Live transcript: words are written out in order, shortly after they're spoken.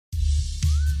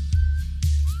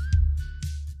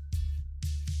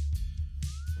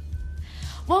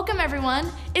Welcome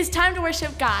everyone. It's time to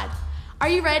worship God. Are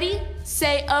you ready?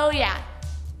 Say, oh yeah.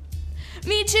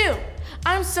 Me too.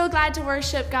 I'm so glad to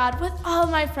worship God with all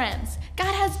my friends.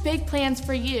 God has big plans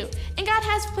for you, and God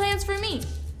has plans for me.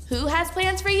 Who has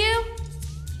plans for you?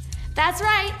 That's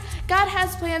right. God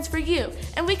has plans for you,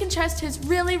 and we can trust His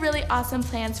really, really awesome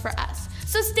plans for us.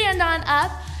 So stand on up,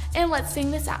 and let's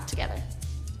sing this out together.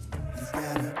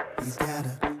 He's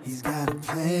got a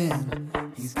plan.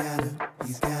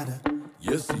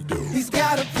 Yes, he do. He's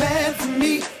got a plan for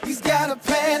me. He's got a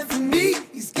plan for me.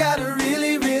 He's got a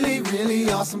really, really, really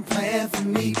awesome plan for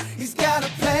me. He's got a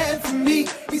plan for me.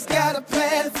 He's got a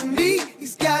plan for me.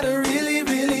 He's got a really,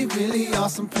 really, really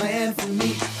awesome plan for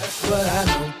me. That's what I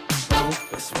know. Oh,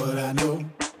 that's what I know.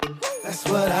 That's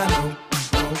what I know.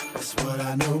 Oh, that's what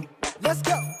I know. Let's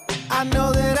go. I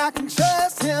know that I can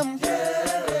trust Him.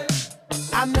 Yeah.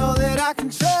 I know that I can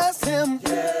trust Him.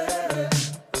 Yeah.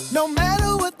 No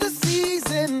matter what the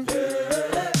season,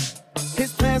 yeah.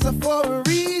 His plans are for a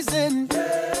reason.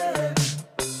 Yeah.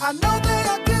 I know they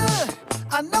are good.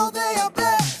 I know they are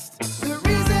best. The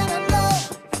reason I know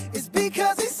is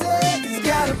because He said He's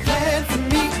got a plan for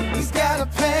me. He's got a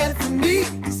plan for me.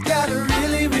 He's got a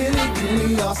really, really,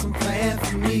 really awesome plan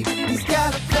for me. He's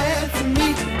got a plan for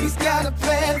me. He's got a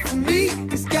plan for me.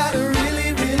 He's got a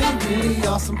really, really, really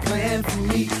awesome plan for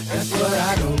me. That's what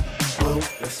I know. Oh,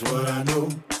 that's what I know.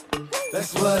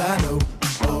 That's what I know.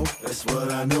 Oh, that's what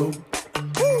I know.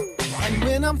 And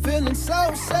when I'm feeling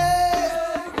so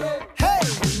sad, hey,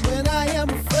 when I am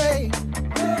afraid,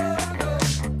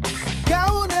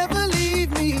 God will never leave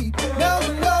me. No,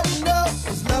 no, no,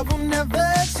 His love will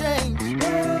never change.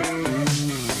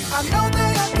 I know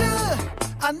they are good.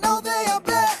 I know they are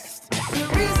best. The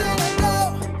reason I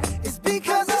know is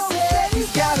because He said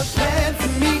He's got a plan for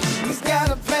me. He's got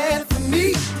a plan for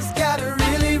me. He's got a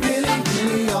really, really,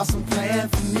 really awesome plan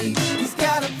for me. He's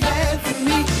got a plan for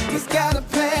me. He's got a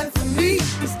plan for me.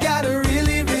 He's got a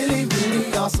really, really,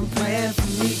 really awesome plan for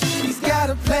me. He's got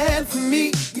a plan for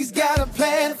me. He's got a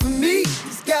plan for me.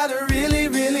 He's got a really,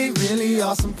 really, really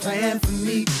awesome plan for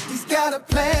me. He's got a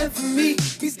plan for me.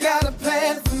 He's got a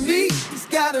plan for me. He's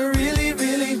got a really,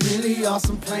 really, really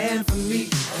awesome plan for me.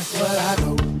 That's what I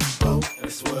know. Oh,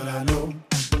 that's what I know.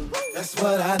 That's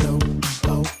what I know.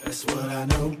 Oh, that's what I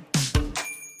know.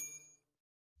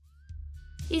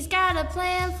 He's got a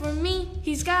plan for me.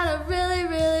 He's got a really,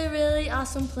 really, really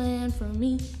awesome plan for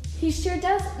me. He sure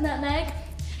does, Nutmeg.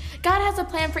 God has a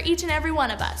plan for each and every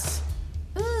one of us.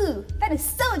 Ooh, that is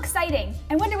so exciting.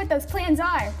 I wonder what those plans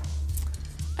are.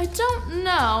 I don't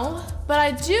know, but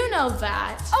I do know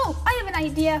that. Oh, I have an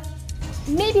idea.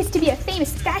 Maybe it's to be a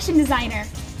famous fashion designer.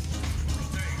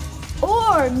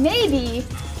 Or maybe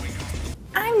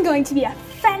I'm going to be a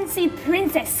fancy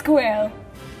princess squirrel.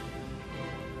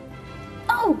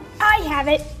 Oh, I have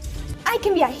it. I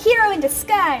can be a hero in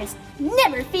disguise.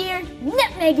 Never fear,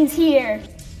 Nutmeg is here.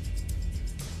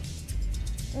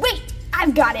 Wait,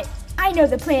 I've got it. I know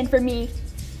the plan for me.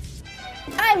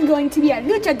 I'm going to be a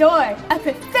luchador, a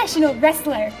professional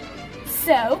wrestler.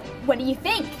 So, what do you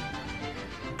think?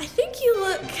 I think you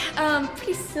look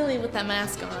pretty silly with that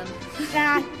mask on.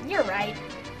 Nah, you're right.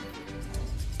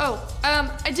 Oh,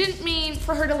 I didn't mean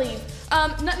for her to leave.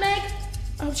 Nutmeg,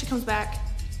 I hope she comes back.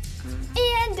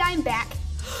 And I'm back.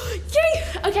 Yay!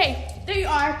 Okay, there you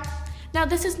are. Now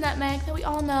this is Nutmeg that we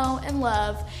all know and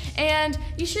love, and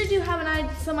you sure do have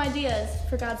some ideas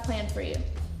for God's plan for you.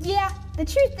 Yeah, the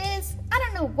truth is, I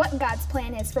don't know what God's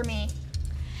plan is for me.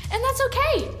 And that's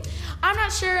okay. I'm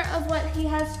not sure of what He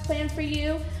has planned for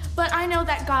you, but I know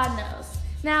that God knows.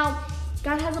 Now,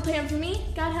 God has a plan for me,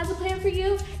 God has a plan for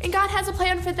you, and God has a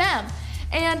plan for them.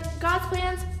 And God's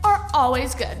plans are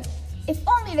always good. If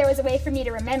only there was a way for me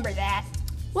to remember that.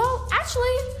 Well,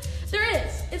 actually, there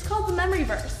is. It's called the memory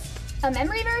verse. A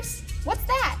memory verse? What's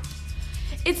that?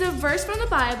 It's a verse from the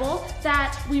Bible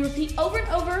that we repeat over and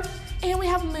over, and we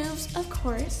have moves, of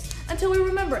course, until we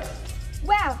remember it.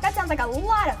 Wow, that sounds like a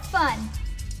lot of fun.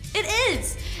 It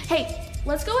is. Hey,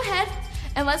 let's go ahead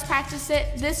and let's practice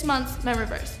it this month's memory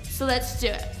verse. So let's do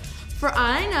it. For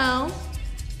I know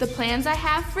the plans I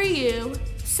have for you,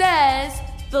 says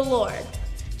the Lord.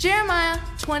 Jeremiah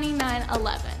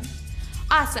 29:11.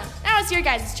 Awesome. Now it's your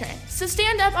guys' turn. So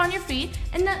stand up on your feet,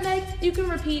 and Nutmeg, you can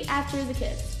repeat after the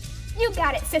kids. You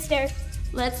got it, sister.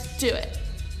 Let's do it.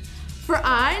 For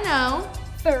I know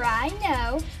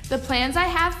the plans I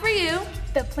have for you,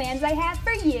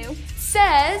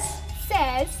 says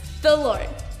the Lord.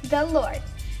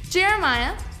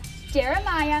 Jeremiah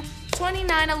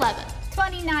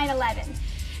 29:11.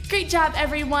 Great job,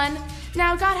 everyone.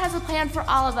 Now, God has a plan for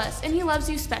all of us, and He loves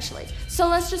you especially. So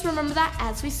let's just remember that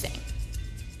as we sing.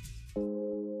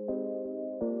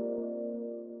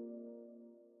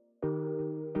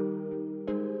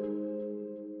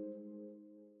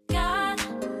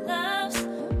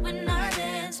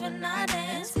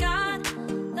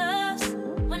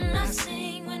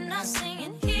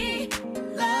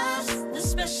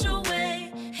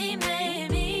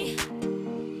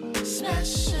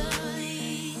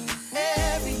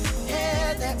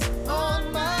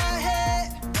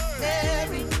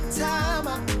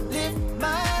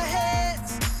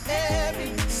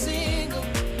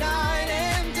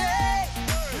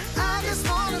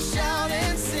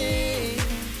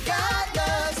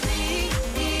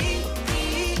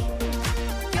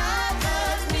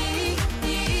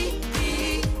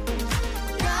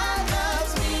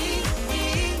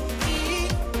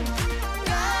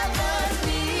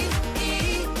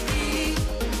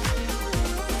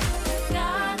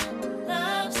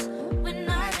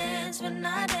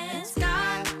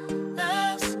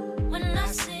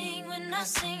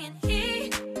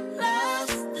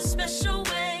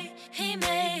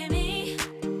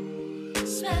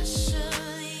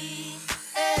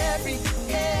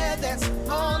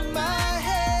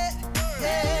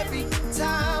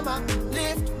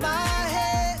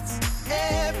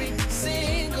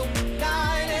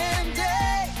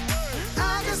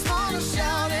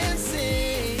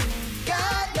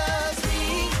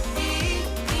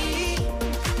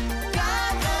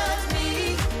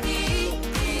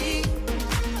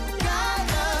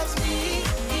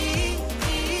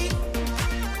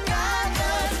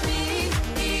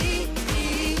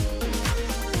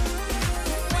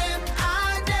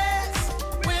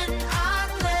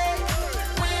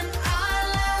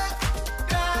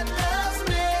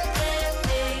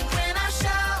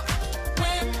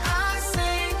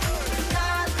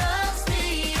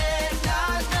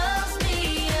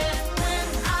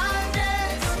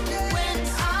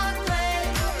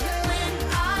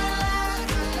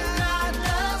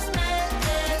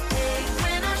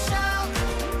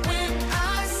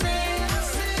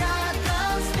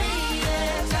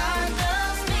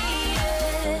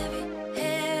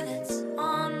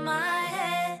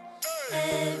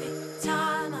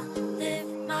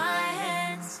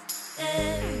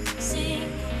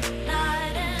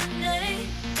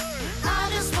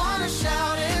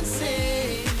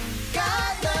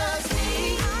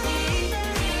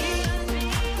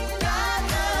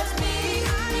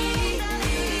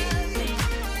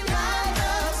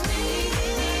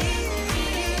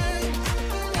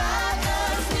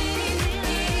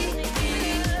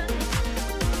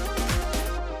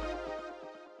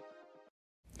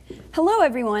 Hello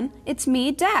everyone, it's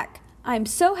me, Dak. I'm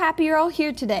so happy you're all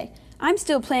here today. I'm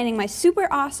still planning my super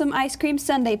awesome ice cream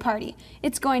sundae party.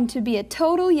 It's going to be a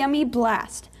total yummy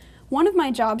blast. One of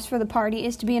my jobs for the party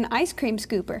is to be an ice cream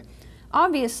scooper.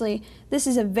 Obviously, this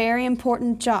is a very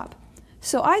important job.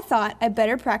 So I thought I'd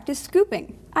better practice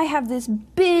scooping. I have this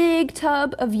big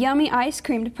tub of yummy ice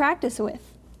cream to practice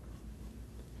with.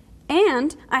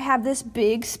 And I have this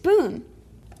big spoon.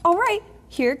 All right,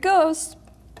 here it goes.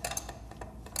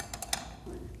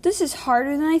 This is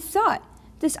harder than I thought.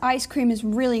 This ice cream is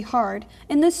really hard,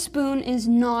 and this spoon is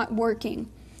not working.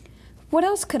 What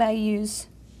else could I use?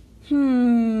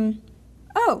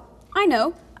 Oh, I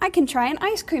know. I can try an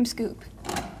ice cream scoop.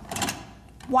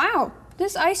 Wow,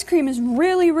 this ice cream is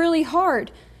really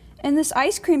hard, and this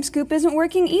ice cream scoop isn't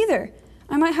working either.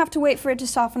 I might have to wait for it to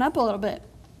soften up a little bit.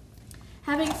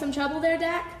 Having some trouble there,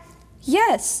 Dak?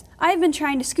 Yes, I've been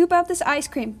trying to scoop out this ice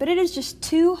cream, but it is just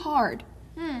too hard.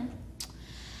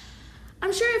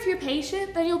 I'm sure if you're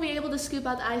patient, then you'll be able to scoop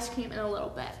out the ice cream in a little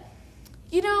bit.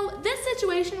 You know, this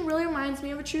situation really reminds me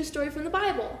of a true story from the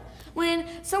Bible, when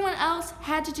someone else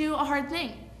had to do a hard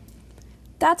thing.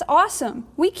 That's awesome.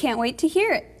 We can't wait to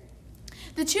hear it.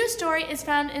 The true story is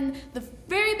found in the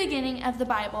very beginning of the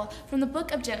Bible from the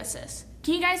book of Genesis.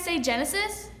 Can you guys say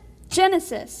Genesis?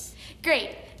 Genesis.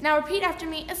 Great. Now repeat after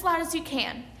me as loud as you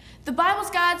can. The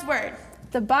Bible's God's word.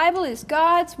 The Bible is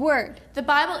God's word. The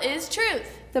Bible is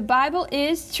truth. The Bible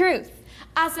is truth.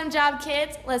 Awesome job,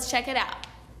 kids. Let's check it out.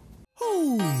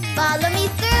 Follow me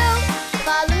through who?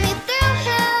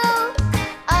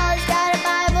 Ollie's got a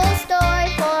Bible story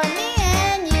for me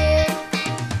and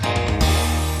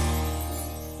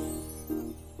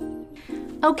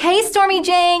you. Okay, Stormy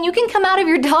Jane, you can come out of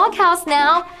your doghouse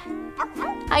now.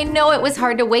 I know it was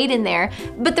hard to wait in there,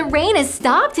 but the rain has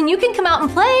stopped and you can come out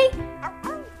and play.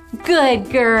 Good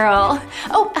girl.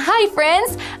 Oh, hi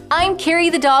friends. I'm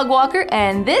Carrie the dog walker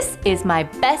and this is my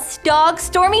best dog,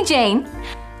 Stormy Jane.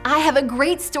 I have a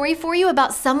great story for you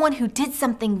about someone who did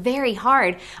something very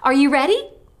hard. Are you ready?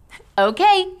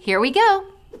 Okay, here we go.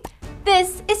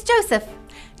 This is Joseph.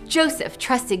 Joseph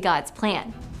trusted God's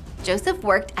plan. Joseph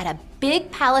worked at a big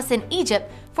palace in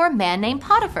Egypt for a man named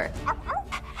Potiphar.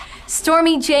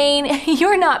 Stormy Jane,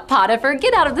 you're not Potiphar.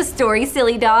 Get out of the story,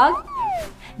 silly dog.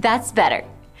 That's better.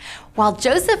 While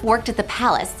Joseph worked at the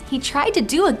palace, he tried to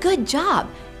do a good job.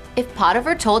 If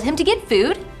Potiphar told him to get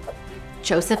food,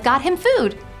 Joseph got him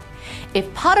food.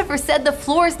 If Potiphar said the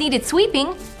floors needed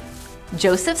sweeping,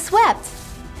 Joseph swept.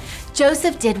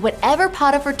 Joseph did whatever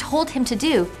Potiphar told him to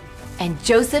do, and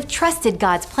Joseph trusted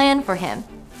God's plan for him.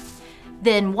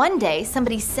 Then one day,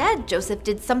 somebody said Joseph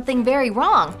did something very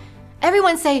wrong.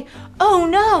 Everyone say, "Oh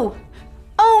no!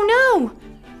 Oh no!"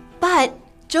 But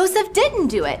Joseph didn't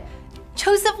do it.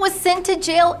 Joseph was sent to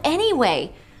jail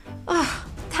anyway. Ugh,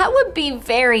 that would be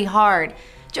very hard.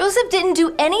 Joseph didn't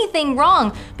do anything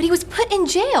wrong, but he was put in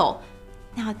jail.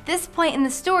 Now at this point in the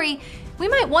story, we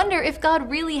might wonder if God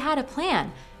really had a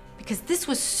plan, because this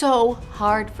was so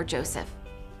hard for Joseph.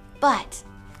 But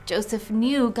Joseph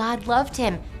knew God loved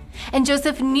him, and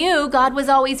Joseph knew God was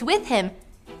always with him.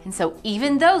 And so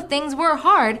even though things were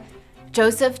hard,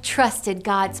 Joseph trusted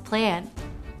God's plan.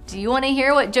 Do you want to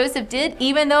hear what Joseph did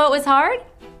even though it was hard?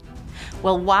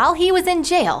 Well, while he was in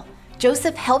jail,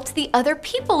 Joseph helped the other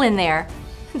people in there.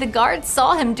 The guards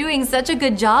saw him doing such a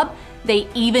good job, they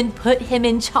even put him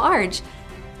in charge.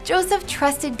 Joseph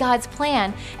trusted God's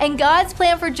plan, and God's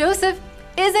plan for Joseph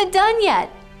isn't done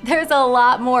yet. There's a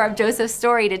lot more of Joseph's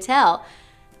story to tell.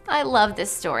 I love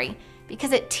this story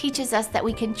because it teaches us that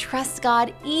we can trust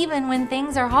God even when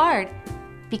things are hard.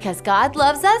 Because God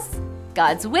loves us,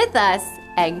 God's with us,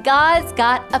 and God's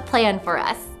got a plan for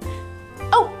us.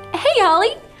 Oh, hey,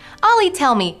 Ollie. Ollie,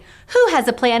 tell me, who has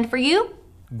a plan for you?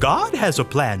 God has a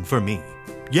plan for me.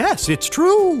 Yes, it's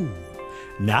true.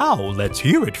 Now let's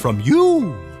hear it from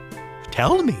you.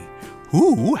 Tell me,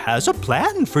 who has a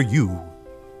plan for you?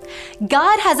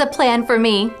 God has a plan for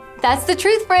me. That's the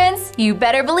truth, friends. You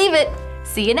better believe it.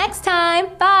 See you next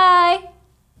time. Bye.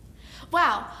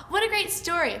 Wow, what a great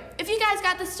story. If you guys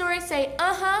got the story, say,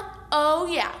 oh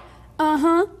yeah.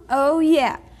 Oh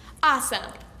yeah.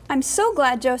 Awesome. I'm so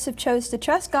glad Joseph chose to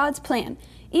trust God's plan,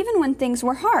 even when things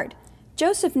were hard.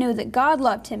 Joseph knew that God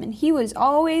loved him and he was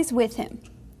always with him.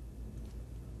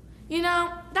 You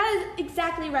know, that is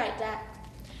exactly right, Dak.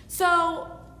 So,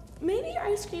 maybe your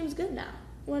ice cream's good now.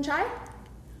 You wanna try?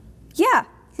 Yeah,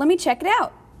 let me check it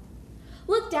out.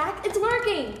 Look, Dak, it's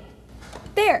working.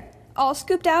 There, all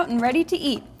scooped out and ready to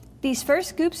eat. These first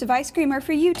scoops of ice cream are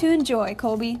for you to enjoy,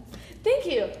 Colby. Thank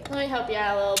you. Let me help you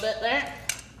out a little bit there.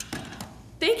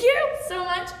 Thank you so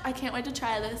much. I can't wait to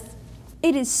try this.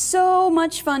 It is so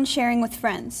much fun sharing with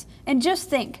friends. And just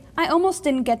think, I almost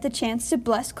didn't get the chance to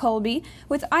bless Colby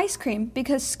with ice cream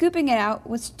because scooping it out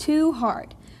was too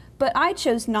hard. But I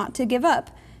chose not to give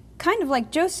up, kind of like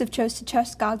Joseph chose to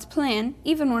trust God's plan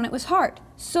even when it was hard.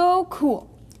 So cool.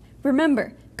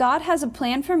 Remember, God has a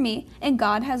plan for me and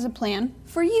God has a plan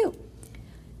for you.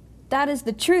 That is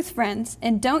the truth, friends,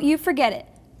 and don't you forget it.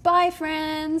 Bye,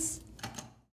 friends.